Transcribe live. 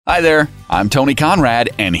Hi there, I'm Tony Conrad,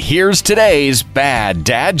 and here's today's bad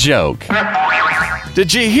dad joke.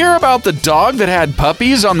 Did you hear about the dog that had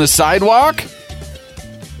puppies on the sidewalk?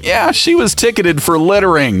 Yeah, she was ticketed for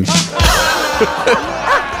littering.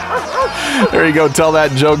 There you go. Tell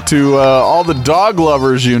that joke to all the dog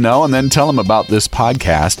lovers you know, and then tell them about this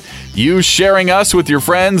podcast. You sharing us with your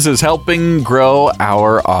friends is helping grow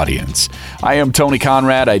our audience. I am Tony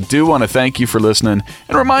Conrad. I do want to thank you for listening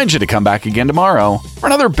and remind you to come back again tomorrow for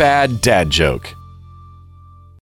another bad dad joke.